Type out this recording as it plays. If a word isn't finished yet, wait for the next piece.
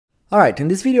Alright, in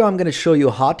this video I'm going to show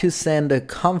you how to send a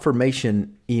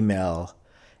confirmation email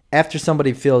after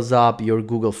somebody fills up your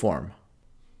Google form.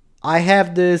 I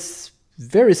have this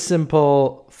very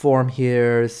simple form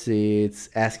here. See, it's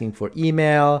asking for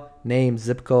email, name,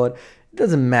 zip code. It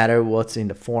doesn't matter what's in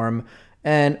the form,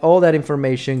 and all that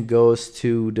information goes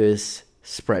to this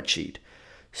spreadsheet.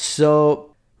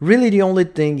 So really the only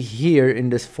thing here in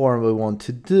this form we want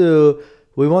to do,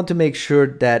 we want to make sure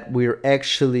that we're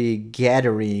actually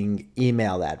gathering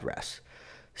email address.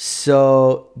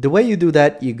 So the way you do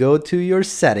that, you go to your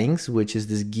settings, which is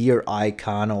this gear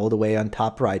icon all the way on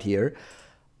top right here.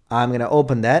 I'm going to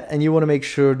open that, and you want to make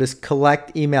sure this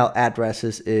collect email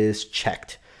addresses is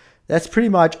checked. That's pretty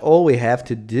much all we have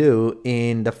to do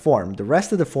in the form. The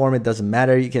rest of the form, it doesn't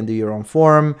matter. You can do your own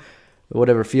form.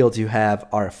 Whatever fields you have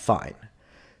are fine.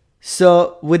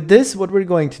 So with this, what we're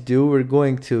going to do, we're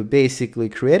going to basically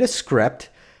create a script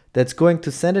that's going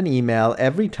to send an email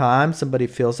every time somebody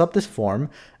fills up this form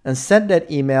and send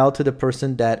that email to the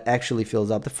person that actually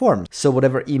fills out the form. So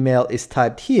whatever email is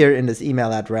typed here in this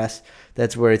email address,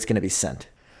 that's where it's going to be sent.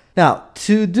 Now,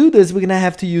 to do this, we're going to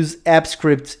have to use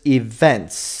AppScript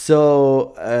events.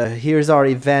 So here's our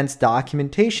events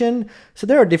documentation. So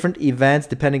there are different events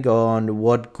depending on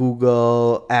what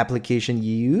Google application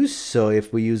you use. So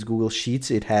if we use Google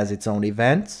Sheets, it has its own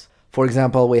events. For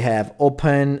example, we have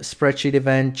open spreadsheet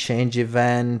event, change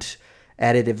event,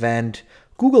 edit event.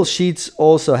 Google Sheets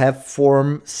also have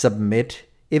form submit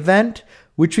event,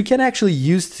 which we can actually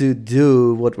use to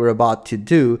do what we're about to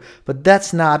do, but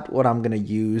that's not what I'm going to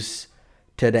use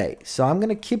today. So I'm going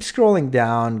to keep scrolling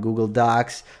down Google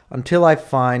Docs until I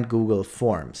find Google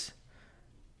Forms.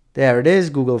 There it is,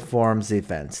 Google Forms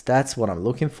events. That's what I'm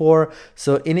looking for.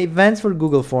 So in events for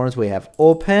Google Forms, we have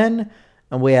open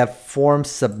and we have form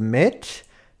submit,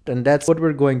 and that's what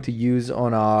we're going to use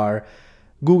on our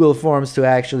Google Forms to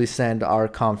actually send our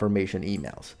confirmation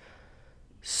emails.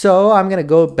 So I'm going to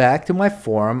go back to my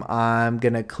form. I'm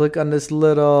going to click on this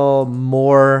little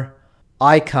more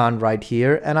icon right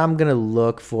here, and I'm going to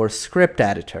look for script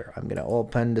editor. I'm going to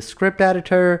open the script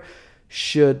editor.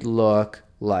 Should look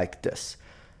like this.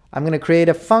 I'm going to create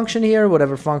a function here.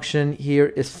 Whatever function here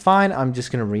is fine. I'm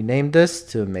just going to rename this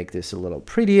to make this a little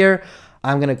prettier.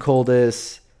 I'm going to call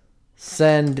this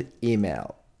send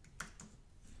email.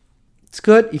 It's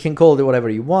good. You can call it whatever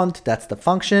you want. That's the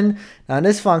function. Now in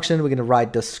this function, we're going to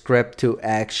write the script to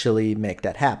actually make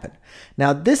that happen.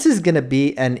 Now this is going to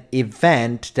be an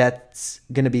event that's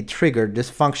going to be triggered. This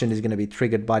function is going to be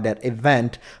triggered by that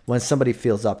event when somebody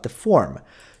fills up the form.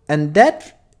 And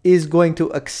that is going to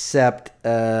accept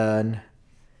an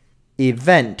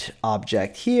event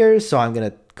object here. So I'm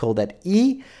going to call that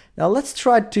E. Now let's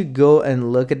try to go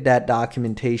and look at that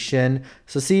documentation.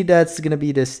 So see, that's going to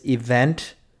be this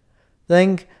event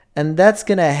thing, and that's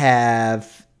gonna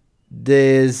have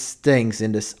these things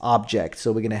in this object.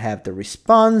 So we're gonna have the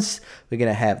response, we're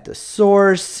gonna have the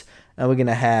source, and we're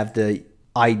gonna have the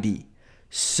ID.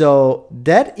 So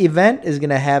that event is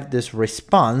gonna have this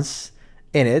response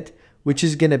in it, which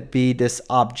is gonna be this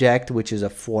object, which is a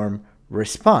form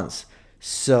response.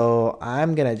 So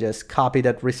I'm gonna just copy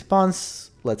that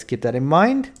response. Let's keep that in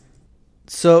mind.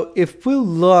 So if we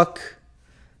look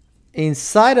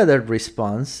inside of that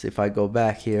response, if I go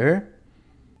back here,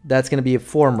 that's going to be a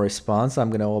form response. I'm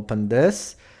going to open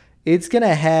this. It's going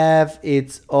to have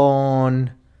its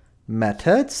own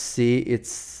methods. See,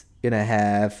 it's going to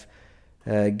have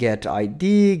get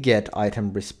ID, get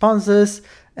item responses,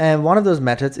 and one of those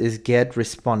methods is get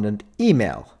respondent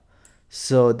email.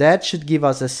 So that should give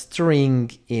us a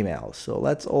string email. So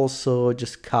let's also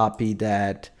just copy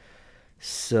that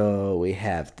so we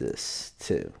have this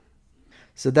too.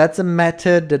 So that's a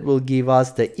method that will give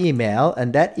us the email,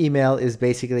 and that email is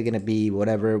basically going to be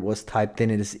whatever was typed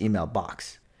in this email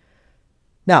box.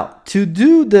 Now, to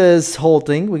do this whole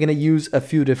thing, we're going to use a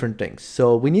few different things.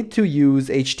 So we need to use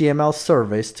HTML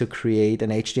service to create an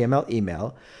HTML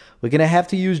email. We're going to have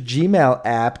to use Gmail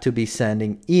app to be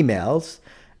sending emails.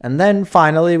 And then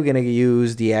finally, we're going to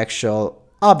use the actual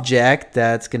object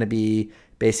that's going to be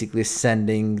basically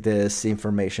sending this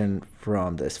information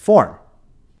from this form.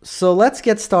 So let's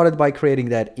get started by creating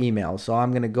that email. So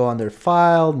I'm going to go under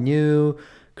File, New,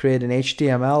 create an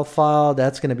HTML file.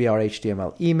 That's going to be our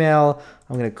HTML email.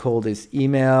 I'm going to call this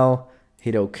email,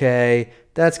 hit OK.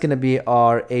 That's going to be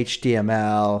our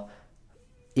HTML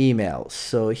email.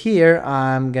 So here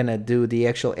I'm going to do the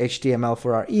actual HTML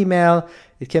for our email.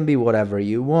 It can be whatever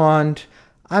you want.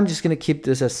 I'm just going to keep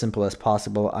this as simple as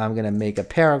possible. I'm going to make a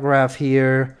paragraph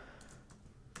here.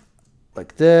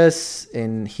 Like this.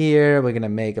 In here, we're going to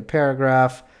make a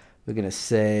paragraph. We're going to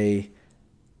say,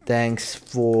 thanks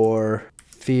for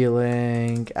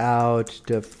filling out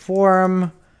the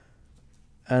form,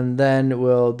 and then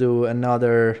we'll do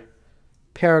another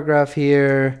paragraph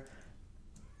here,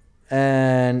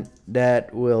 and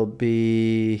that will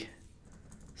be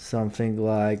something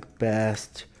like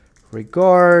best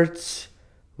regards.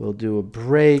 We'll do a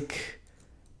break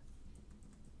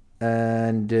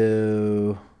and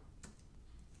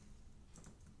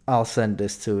I'll send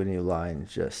this to a new line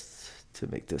just to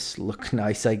make this look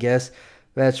nice, I guess.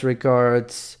 Best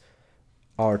regards,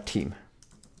 our team.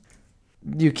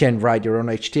 You can write your own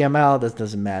HTML, that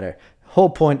doesn't matter. Whole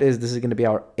point is this is going to be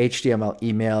our HTML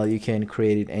email. You can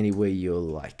create it any way you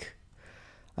like.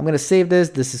 I'm going to save this.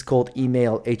 This is called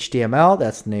email HTML.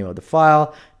 That's the name of the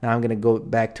file. Now I'm going to go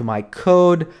back to my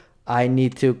code. I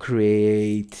need to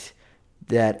create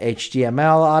that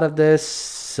HTML out of this.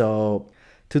 So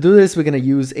to do this, we're going to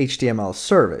use HTML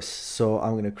service. So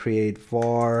I'm going to create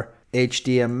var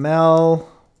HTML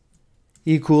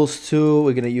equals to,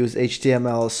 we're going to use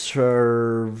HTML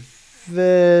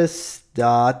service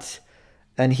dot,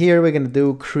 and here we're going to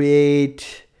do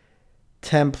create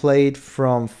template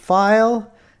from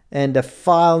file, and the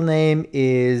file name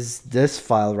is this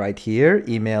file right here,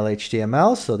 email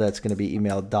HTML. So that's going to be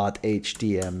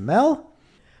email.html.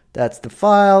 That's the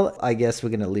file. I guess we're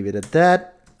going to leave it at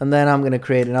that. And then I'm going to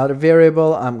create another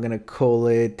variable. I'm going to call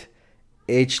it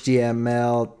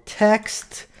HTML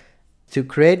text. To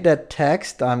create that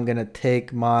text, I'm going to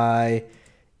take my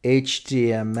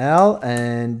HTML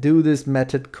and do this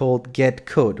method called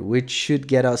getCode, which should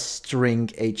get us string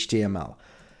HTML.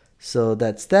 So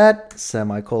that's that,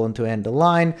 semicolon to end the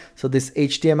line. So this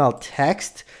HTML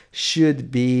text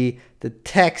should be the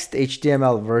text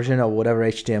HTML version of whatever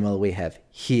HTML we have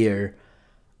here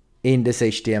in this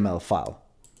HTML file.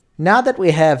 Now that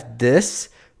we have this,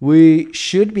 we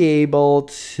should be able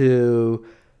to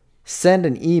send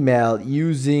an email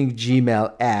using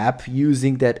Gmail app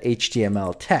using that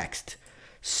HTML text.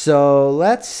 So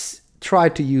let's try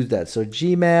to use that. So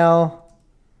Gmail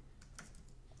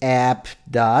app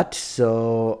dot,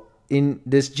 so in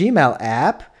this Gmail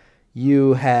app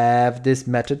you have this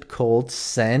method called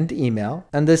send email,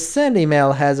 and this send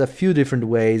email has a few different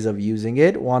ways of using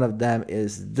it. One of them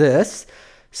is this.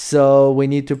 So we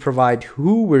need to provide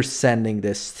who we're sending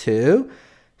this to.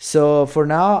 So for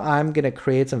now, I'm going to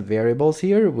create some variables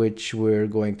here, which we're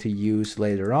going to use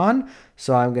later on.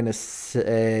 So I'm going to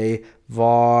say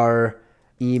var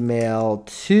email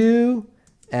to,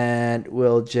 and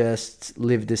we'll just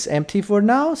leave this empty for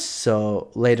now.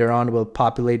 So later on, we'll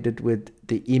populate it with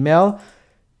the email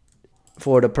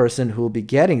for the person who will be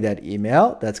getting that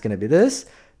email. That's going to be this.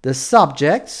 The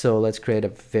subject, so let's create a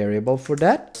variable for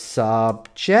that.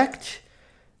 Subject.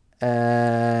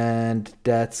 And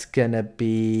that's gonna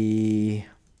be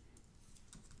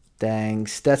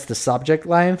thanks. That's the subject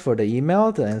line for the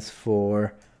email. Thanks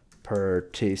for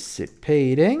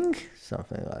participating.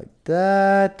 Something like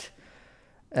that.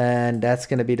 And that's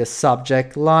gonna be the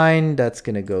subject line. That's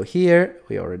gonna go here.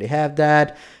 We already have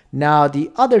that. Now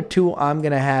the other two, I'm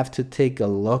gonna have to take a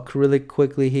look really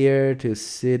quickly here to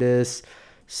see this.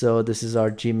 So this is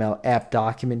our Gmail app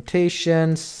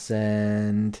documentation.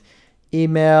 Send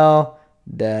email,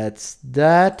 that's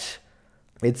that.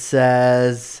 It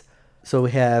says, so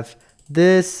we have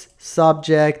this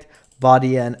subject,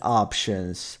 body, and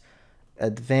options,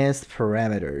 advanced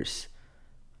parameters.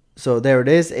 So there it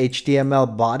is.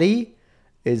 HTML body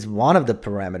is one of the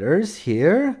parameters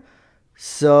here.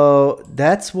 So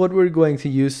that's what we're going to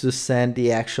use to send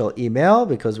the actual email,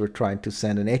 because we're trying to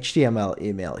send an HTML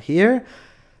email here.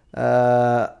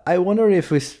 I wonder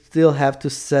if we still have to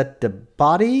set the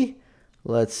body.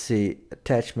 Let's see,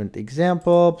 attachment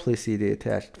example, please see the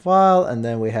attached file, and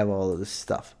then we have all of this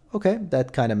stuff. Okay,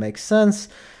 that kind of makes sense.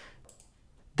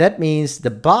 That means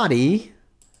the body,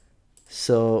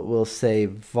 so we'll say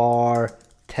var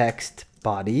text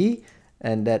body,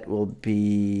 and that will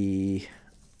be,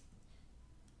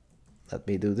 let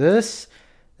me do this,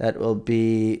 that will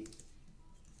be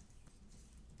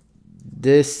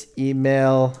this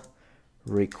email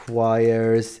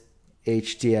requires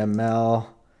HTML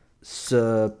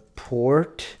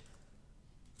support.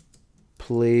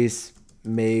 Please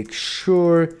make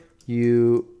sure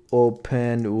you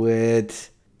open with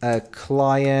a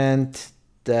client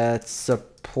that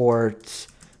supports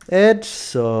it,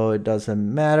 so it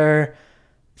doesn't matter.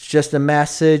 It's just a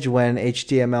message when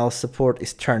HTML support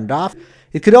is turned off.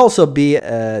 It could also be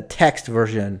a text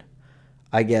version,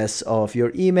 I guess, of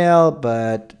your email,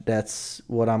 but that's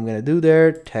what I'm gonna do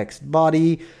there. Text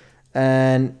body,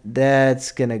 and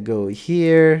that's gonna go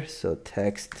here. So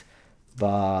text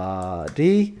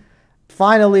body.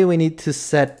 finally, we need to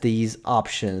set these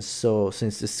options. So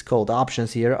since it's called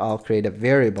options here, I'll create a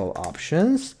variable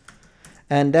options.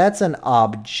 And that's an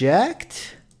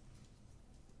object.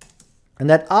 And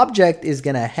that object is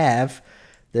going to have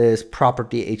this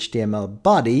property HTML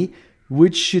body,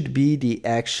 which should be the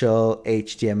actual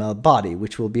HTML body,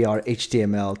 which will be our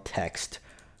HTML text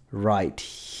right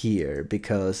here,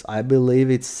 because I believe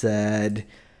it said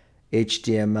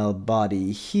HTML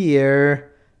body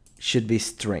here should be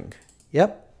string.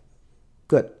 Yep,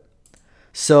 good.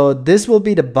 So this will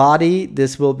be the body,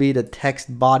 this will be the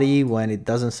text body when it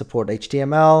doesn't support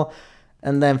HTML,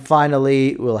 and then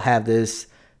finally we'll have this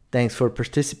thanks for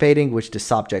participating, which the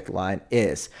subject line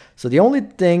is. So the only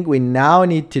thing we now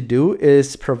need to do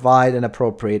is provide an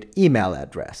appropriate email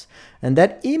address. And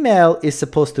that email is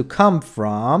supposed to come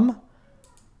from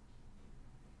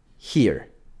here.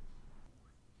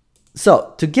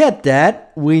 So to get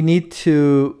that, we need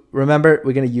to remember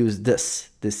we're going to use this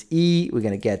E. We're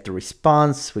going to get the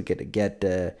response. We're going to get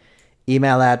the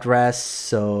email address.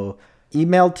 So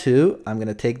email to, I'm going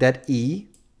to take that E.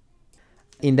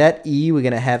 In that E, we're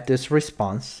going to have this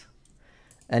response.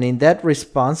 And in that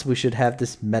response, we should have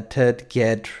this method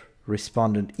get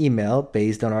respondent email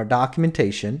based on our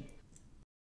documentation.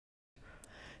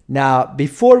 Now,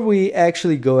 before we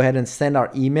actually go ahead and send our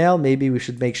email, maybe we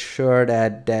should make sure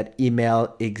that that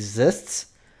email exists.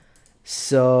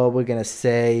 So we're going to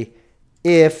say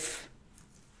if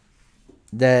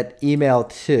that email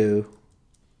to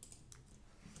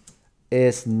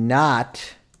is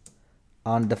not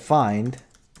undefined,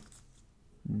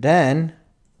 then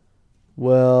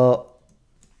we'll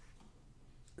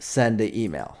send the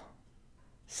email.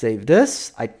 Save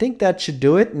this. I think that should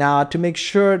do it. Now, to make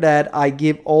sure that I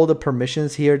give all the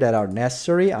permissions here that are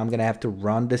necessary, I'm going to have to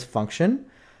run this function.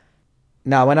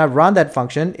 Now, when I run that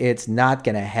function, it's not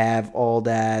going to have all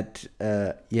that,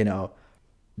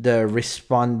 the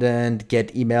respondent,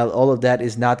 get email, all of that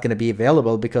is not going to be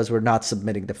available because we're not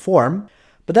submitting the form.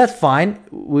 But that's fine.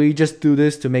 We just do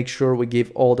this to make sure we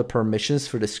give all the permissions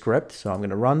for the script. So I'm going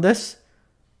to run this.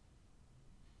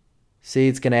 See,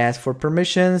 it's going to ask for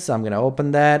permissions. I'm going to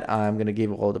open that. I'm going to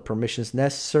give all the permissions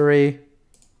necessary.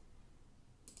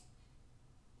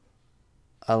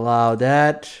 Allow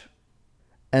that.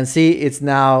 And see, it's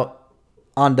now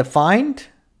undefined,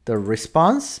 the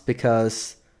response,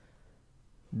 because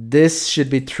this should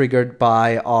be triggered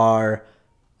by our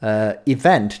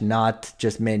event, not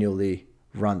just manually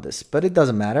run this. But it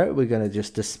doesn't matter. We're going to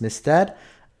just dismiss that.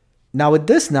 Now with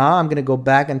this I'm going to go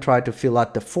back and try to fill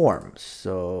out the form.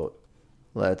 So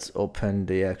let's open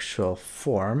the actual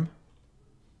form.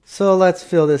 So let's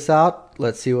fill this out.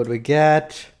 Let's see what we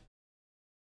get.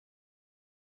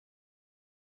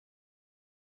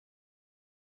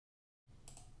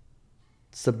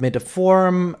 Submit a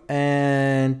form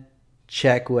and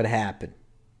check what happened.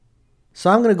 So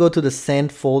I'm going to go to the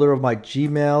sent folder of my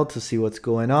Gmail to see what's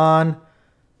going on.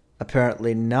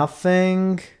 Apparently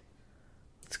nothing.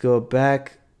 Let's go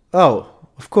back. Oh,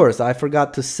 of course, I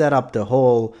forgot to set up the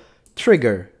whole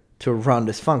trigger to run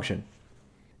this function.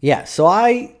 Yeah, so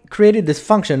I created this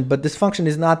function, but this function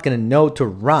is not going to know to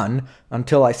run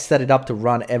until I set it up to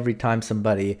run every time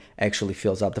somebody actually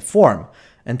fills out the form.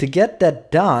 And to get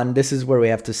that done, this is where we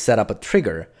have to set up a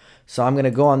trigger. So I'm going to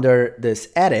go under this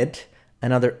edit,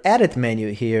 and under edit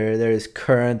menu here, there is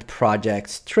current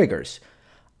projects triggers.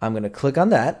 I'm going to click on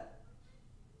that.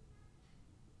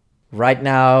 Right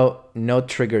now, no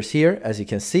triggers here. As you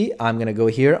can see, I'm going to go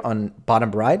here on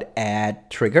bottom right, add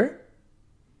trigger.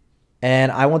 And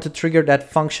I want to trigger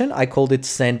that function. I called it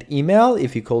send email.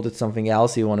 If you called it something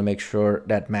else, you want to make sure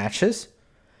that matches.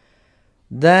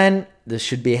 Then this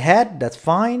should be head. That's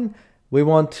fine. We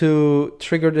want to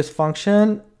trigger this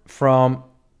function from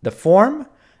the form.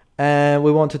 And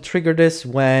we want to trigger this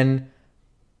when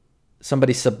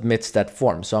somebody submits that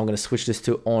form. So I'm going to switch this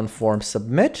to on form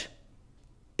submit.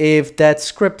 If that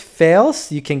script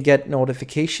fails, you can get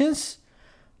notifications.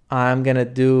 I'm going to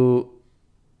do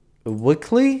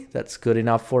weekly. That's good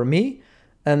enough for me.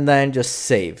 And then just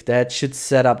save. That should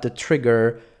set up the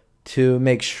trigger to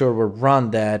make sure we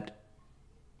run that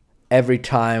every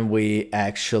time we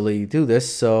actually do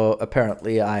this. So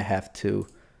apparently I have to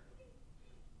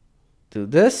do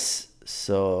this.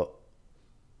 So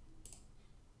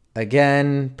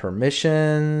again,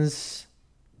 permissions.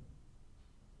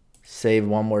 Save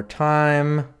one more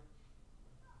time.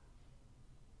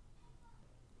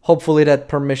 Hopefully that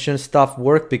permission stuff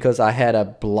worked because I had a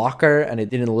blocker and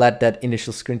it didn't let that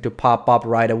initial screen to pop up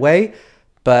right away.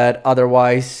 But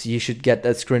otherwise you should get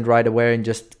that screen right away and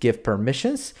just give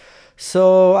permissions.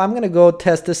 So I'm going to go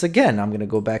test this again. I'm going to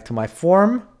go back to my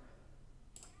form.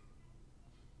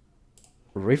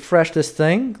 refresh this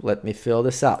thing. Let me fill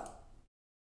this out.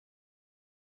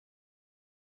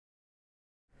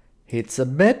 Hit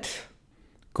submit.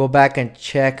 Go back and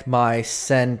check my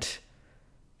sent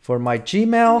for my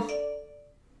Gmail.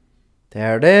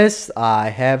 There it is. I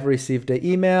have received the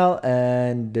email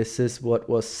and this is what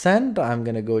was sent. I'm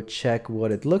gonna go check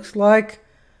what it looks like.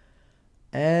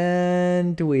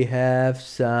 And we have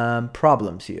some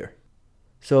problems here.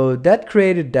 So that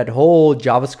created that whole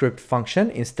JavaScript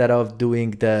function instead of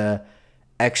doing the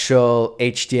actual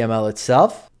HTML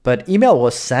itself. But email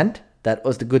was sent. That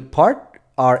was the good part.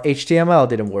 Our HTML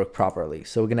didn't work properly.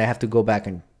 So we're gonna have to go back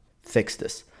and fix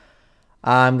this.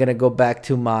 I'm gonna go back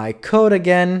to my code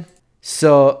again.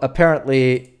 So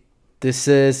apparently this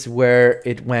is where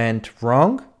it went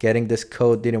wrong. Getting this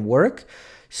code didn't work.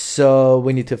 So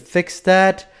we need to fix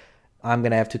that. I'm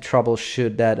gonna have to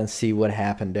troubleshoot that and see what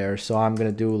happened there. So I'm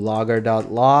gonna do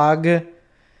logger.log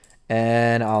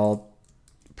and I'll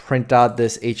print out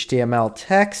this HTML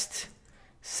text,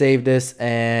 save this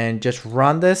and just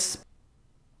run this.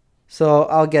 So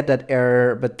I'll get that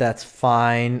error, but that's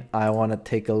fine. I wanna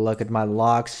take a look at my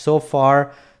logs so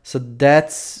far. So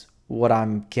that's what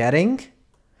I'm getting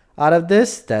out of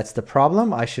this. That's the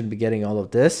problem. I shouldn't be getting all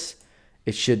of this.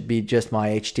 It should be just my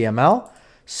HTML.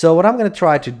 So what I'm going to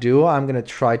try to do, I'm going to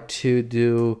try to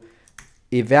do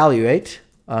evaluate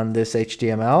on this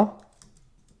HTML.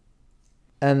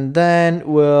 And then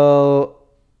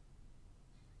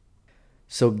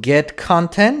so get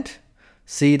content.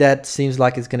 See, that seems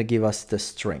like it's going to give us the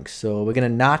string. So we're going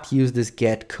to not use this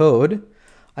get code.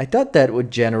 I thought that would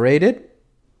generate it.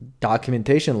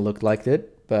 Documentation looked like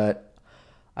it, but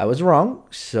I was wrong.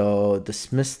 So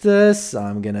dismiss this.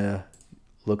 I'm gonna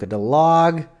look at the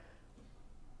log.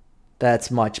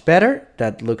 That's much better.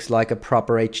 That looks like a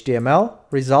proper HTML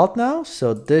result now.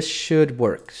 So this should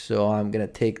work. So I'm gonna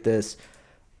take this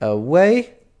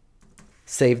away,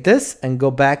 save this and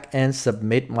go back and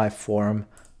submit my form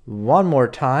one more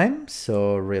time.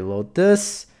 So reload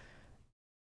this.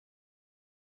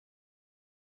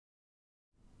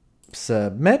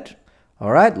 Submit.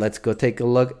 All right, let's go take a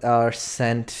look at our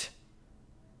sent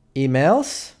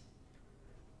emails.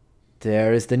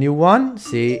 There is the new one.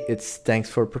 See, it's thanks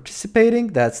for participating.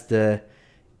 That's the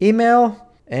email.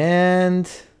 And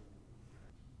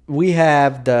we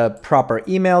have the proper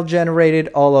email generated.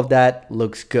 All of that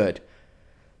looks good.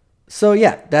 So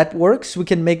yeah, that works. We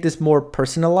can make this more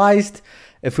personalized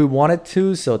if we wanted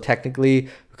to. So technically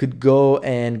we could go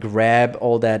and grab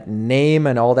all that name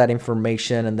and all that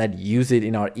information and then use it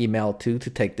in our email too to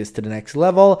take this to the next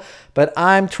level. But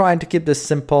I'm trying to keep this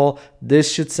simple.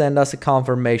 This should send us a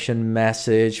confirmation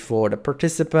message for the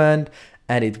participant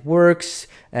and it works.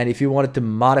 And if you wanted to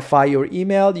modify your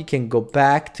email, you can go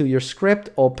back to your script,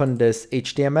 open this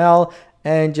HTML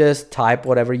and just type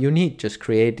whatever you need. Just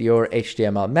create your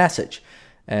HTML message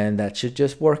and that should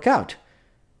just work out.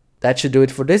 That should do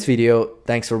it for this video.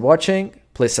 Thanks for watching.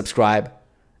 Please subscribe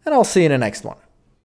and I'll see you in the next one.